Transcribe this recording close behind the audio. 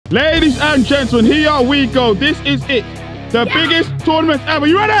Ladies and gentlemen, here we go. This is it. The biggest tournament ever.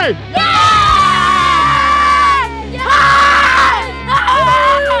 You ready?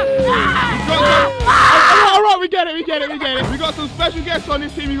 Alright, we get it. We got some special guests on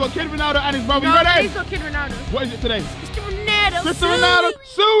this team. We got Kid Ronaldo and his brother. You ready? He's not Kid Ronaldo. What is it today? Mr. Ronaldo. Mr. Ronaldo.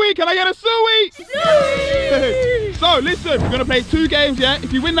 Suey, can I get a Suey? So listen, we're gonna play 2 games, yeah?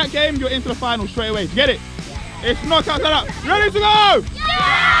 If you win that game, you're into the final straight away. Get it? It's knockout setup. Ready to go?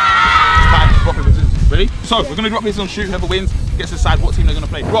 Ready? So we're gonna drop this on shoot. Whoever wins gets to decide what team they're gonna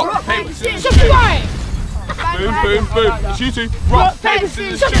play. Rock, paper, scissors, shoot. Boom, boom, boom. It's you two. Rock, paper,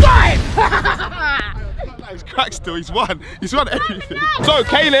 scissors, shoot. He's cracked still. He's won. He's won everything. So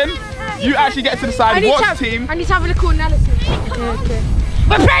Kylian, you actually get to decide what team. I need to have a little analysis. Okay.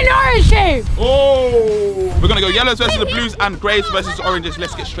 We're playing the orange team. Oh. We're gonna go yellows versus the blues and greys versus the oranges.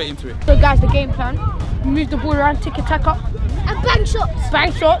 Let's get straight into it. So guys, the game plan: move the ball around, tick attack up, and bang shots.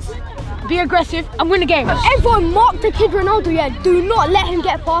 Bang shots. Be aggressive and win the game. Everyone mark the Kid Ronaldo, yeah. Do not let him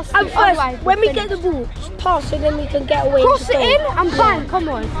get past. And first, when we get the ball, just pass so then we can get away. Cross it in and bang. Come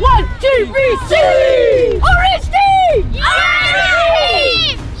on. 1, 2, 3, see! Orange team!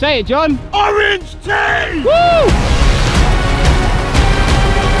 Orange! Say it, John. Orange team! Woo!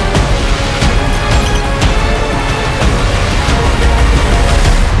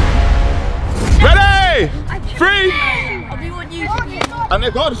 Ready? 3. And they're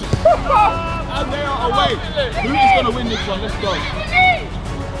gone. And they are away. Who is going to win this one? Let's go.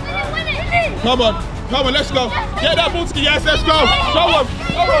 Come on, let's go. Get that ball to the yes, let's go. Show him.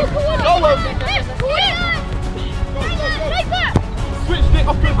 Switch it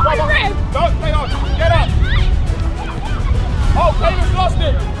up in front. Don't play on. Get up. Oh, Kylian's lost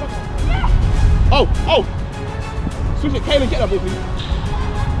it. Oh. Switch it, Kylian, get that ball, please.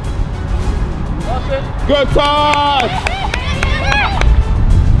 Good touch.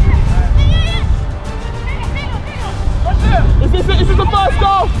 Is this the first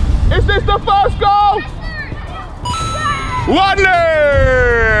goal? Is this the first goal? 1-0!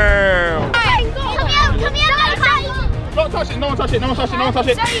 Don't touch it, no one touch it. Go.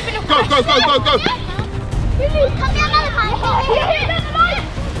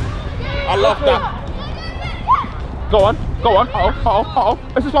 I love that. Go on. Uh-oh.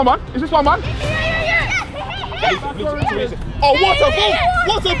 Is this 1-1? Oh, what a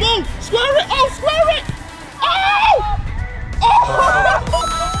ball! Square it! Oh, square it!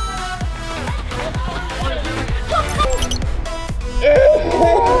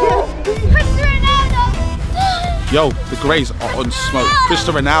 Yo, the Greys are on smoke.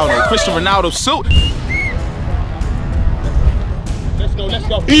 Cristiano Ronaldo, so. Let's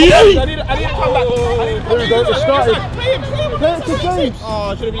go. I need to come back. It started. Play him. Oh,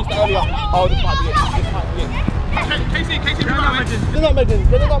 I should have reached that earlier. Oh, this might be it. Casey, They're not making.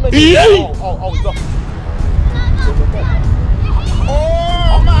 Oh, he's off.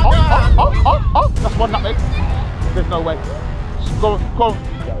 Oh my God! That's 1 nutmeg. There's no way. Go on.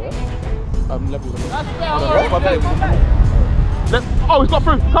 Level. Oh, he's got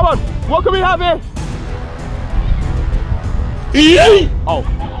through. Come on. What can we have here? Oh.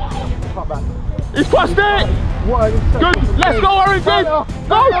 He's crossed it. Good. Let's go, Orange. Go.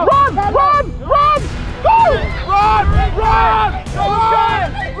 Run. Go. Run. Oh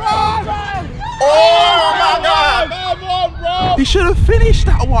my God! Come on, bro! He should have finished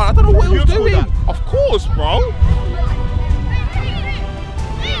that one. I don't know what he was doing. Of course, bro.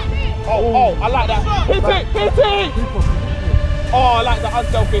 Oh, I like that. Hit it! Oh, I like that.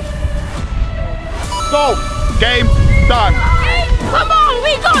 Unselfish. Go. Game done. Come on,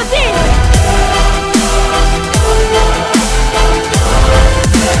 we got this!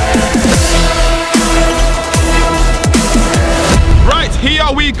 Right,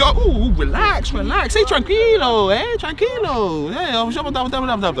 here we go. Ooh, relax. Say tranquilo, tranquilo.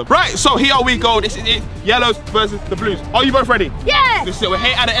 Right, so here we go. This is it. Yellows versus the blues. Are you both ready? Yeah. This is it. We're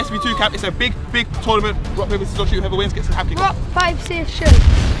here at the SB2 camp. It's a big tournament. Rock, paper, scissors, shoot. Whoever wins gets to have kick. Rock, 5, 6, shoot.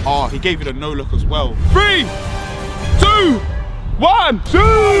 Oh, he gave you the no look as well. 3, 2, 1,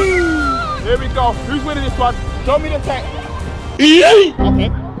 shoot! Here we go. Who's winning this one? Show me the tech. Okay.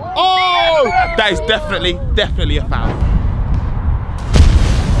 Oh, that is definitely a foul.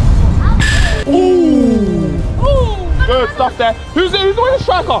 Ooh. Good stuff there. Where's the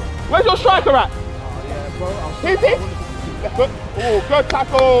striker? Where's your striker at? Hit it. Left foot. Oh, good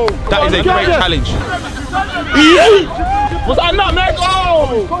tackle. That is a great challenge. Was that nutmeg?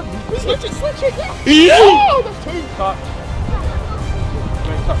 Oh! Switch it. Oh, that's 2 touch.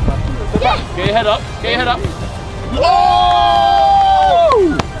 Great touch, man. Get your head up. Oh!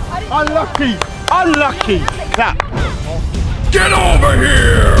 Unlucky. That. Get over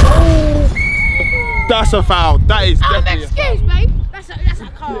here! That's a foul. That is definitely a foul. Excuse, babe. That's a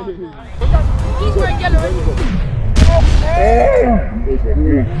card. He's wearing yellow.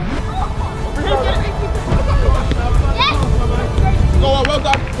 Go on, well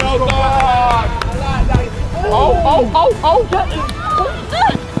done. Well done. Oh.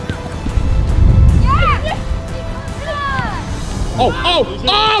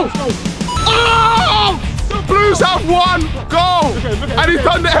 Oh! The Blues have one goal! And he's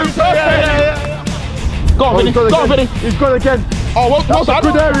done it himself! Go on, Vinny. Go on, Vinny. He's gone again. Oh, well That's a done.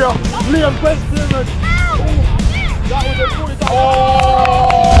 good area. Liam went to him.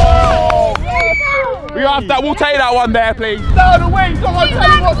 Oh! We have that. We'll take that one there, please. Down the wing. Come on,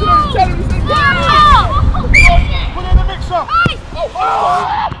 tell him what to do. Tell him to do. Put in the mixer.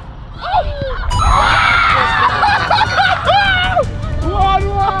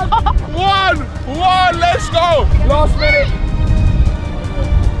 One. Let's go. Last minute.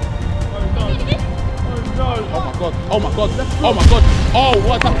 Oh my god. Oh,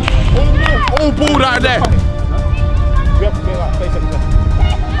 what happened? All ball out there.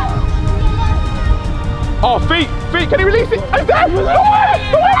 Oh, feet. Can he release it? And then,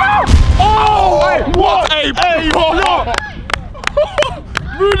 oh, what a block.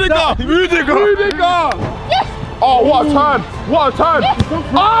 Rudiger. Yes. Oh, what a turn.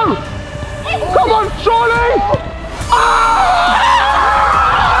 Oh, come on, surely.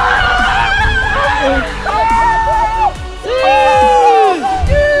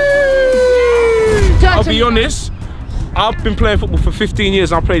 I'll be honest, I've been playing football for 15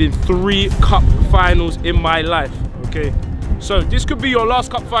 years. I've played in 3 cup finals in my life, okay? So this could be your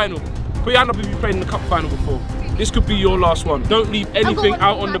last cup final. Put your hand up if you've played in the cup final before. This could be your last one. Don't leave anything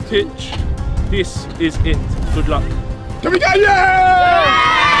out on the pitch. This is it. Good luck. Can we go? Yeah!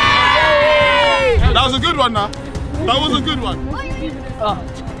 That was a good one now. That was a good one.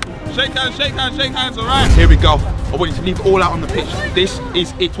 Shake hands, all right? Here we go. I want you to leave it all out on the pitch. This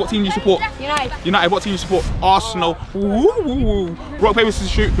is it. What team do you support? United. What team do you support? Arsenal. Woo. Rock, paper, scissors,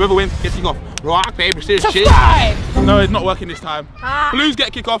 shoot. Whoever wins gets kick off. Rock, paper, scissors, shoot. No, it's not working this time. Blues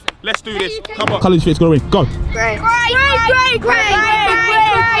get kick off. Let's do this. Come on. Colours fit's gonna win. Go. Great. Ronaldo,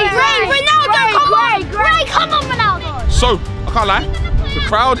 come on, Ronaldo. So, I can't lie. The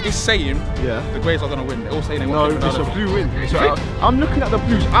crowd is saying the Greys are going to win. They're all saying they want to win. No, it's a blue win. I'm looking at the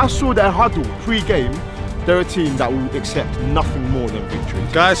Blues. I saw their huddle pre-game. They're a team that will accept nothing more than victory.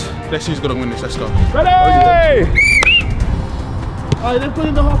 Guys, let's see who's going to win this. Let's go. Ready! Alright, let's put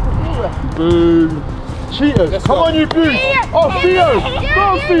in the half before. Boom. Cheaters. Come on, you Blues. Oh, Theo. Go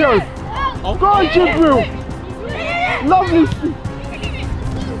on, Theo. Go on, Jibril. Lovely.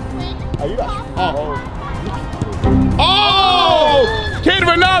 Are you that? Oh! Kid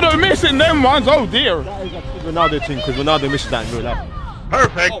Ronaldo missing them ones. Oh dear. That is a Kid Ronaldo thing because Ronaldo missed that in real life.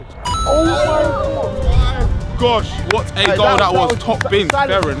 Perfect. Oh my gosh, what a goal that was. Top bin.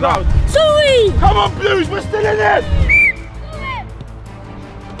 Fair enough. Sorry. Come on, Blues. We're still in it.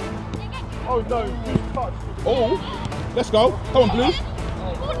 Oh no. Oh, let's go. Come on, Blues.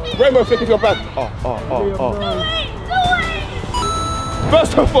 Rainbow flick if you're bad. Oh.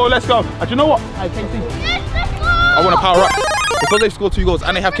 First of all, let's go. And you know what? I want to power up. Because they've scored 2 goals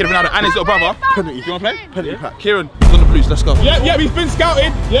and they have Kieran Ronaldo and his little brother. Penalty. Do you want to play? Penalty. Yeah. Kieran is on the Blues. Let's go. Yeah, he's been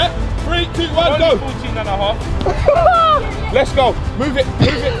scouted. Yeah. 3, 2, 1, go. 14.5. Let's go. Move it.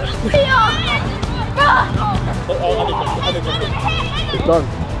 It's done.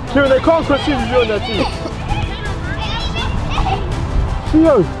 Kieran, they can't continue you on their team.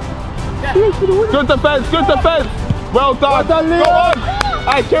 Theo. Good defense. Well done. Go on.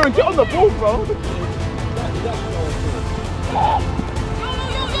 Hey, Kieran, get on the ball, bro.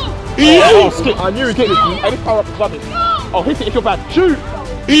 Oh, skip. I knew he'd hit it. I just power up the rubbish. Oh, hit it if you're bad. Shoot.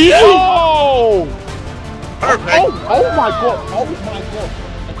 Oh! Perfect. Oh my god.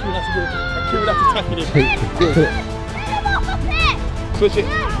 Kieran, that's attacking him. Switch it.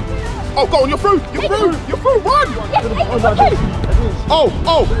 Oh, go on, you're through. Run. Oh.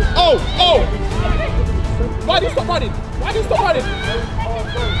 Why do you stop running?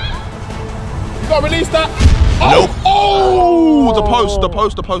 You gotta release that. Nope. Oh, the post.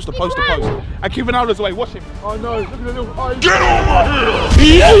 And keep Ronaldo's away. Watch him. Oh no, look at the little eyes. Get over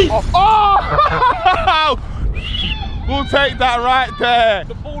here. Oh. We'll take that right there.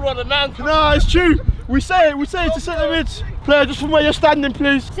 The ball on the man. No, it's true. We say it to centre mids. Player, just from where you're standing,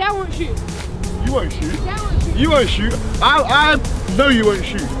 please. Say I won't shoot. You won't shoot. You won't shoot. I know you won't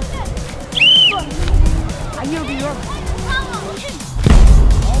shoot. I knew it'd be wrong.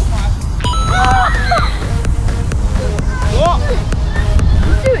 What?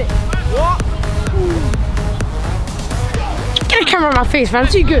 Do it. What? Get a camera on my face, man.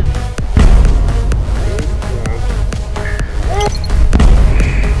 I'm too good.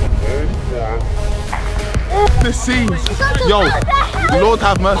 the scenes. Yo, Lord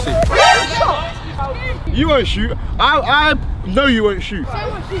have mercy. You won't shoot. I know you won't shoot.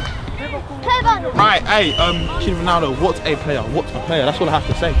 Right, hey, Kylian Ronaldo, what a player. What a player. That's all I have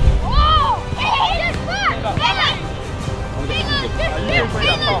to say.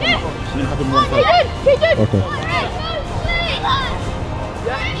 Okay.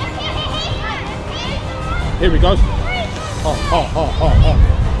 Here we go. Oh.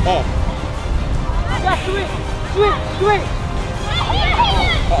 Sweet.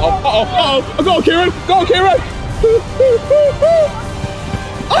 Go on, Kieran. Go on, Kieran.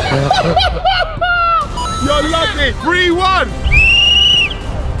 You're lucky. 3-1.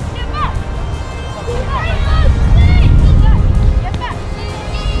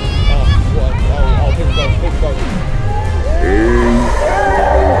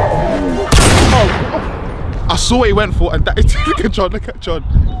 I saw what he went for, and that is look at John. Look at John.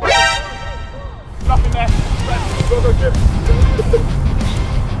 Nothing there.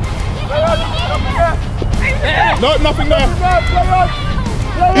 No, nothing there.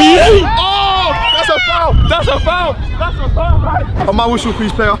 Oh, that's a foul. That's a foul. That's a foul, man. On my whistle,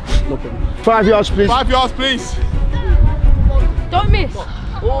 please, player. 5 yards, please. 5 yards, please. Don't miss.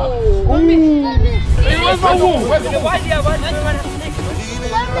 Don't miss. Where's my wall? Where's the wall?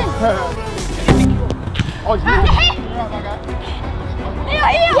 Oh, he's moving.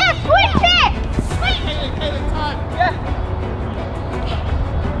 Yeah, switch it! Yeah.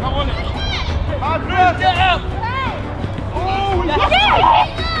 Come on. Get up.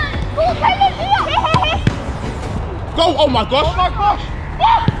 Go! Oh my gosh! Oh my gosh!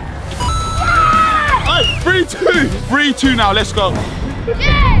 Hey, 3-2! 3-2 now, let's go.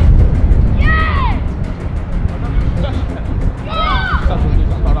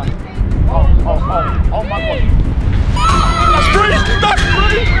 Oh my gosh. That's free!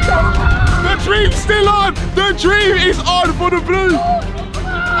 The dream's still on! The dream is on for the Blues!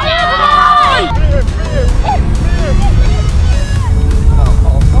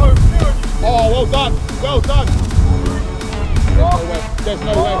 Oh, well done! Well done! There's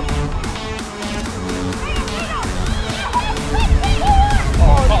no way.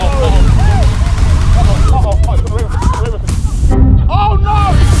 Oh no!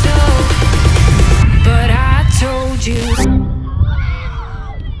 But I told you.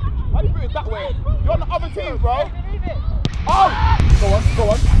 Why do you put it that way? You're on the other team, bro. Oh! Go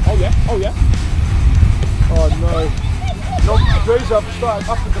on. Oh yeah. Oh no. No, Grazer have started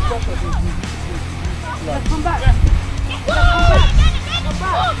after the pressure. Come back.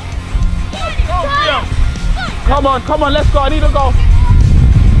 Come on, let's go. I need a goal.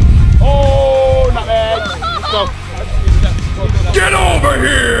 Oh, not bad. Let's go. Get over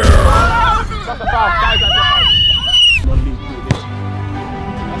here! That's a foul. That's a foul.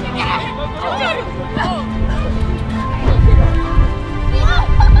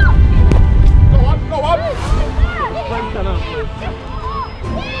 Go on.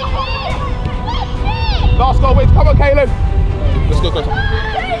 Last goal wins. Come on, Kylian. Let's go. They're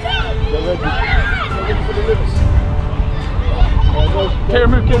ready for the limits.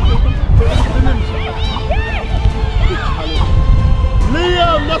 Kylian, move.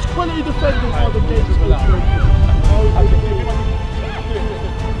 Liam, that's quality defending for the game. What a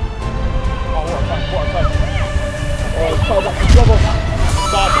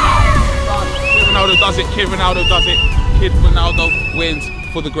Ronaldo does it. Kid Ronaldo does it. Kid Ronaldo wins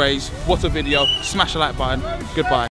for the Greys. What a video. Smash the like button. Goodbye.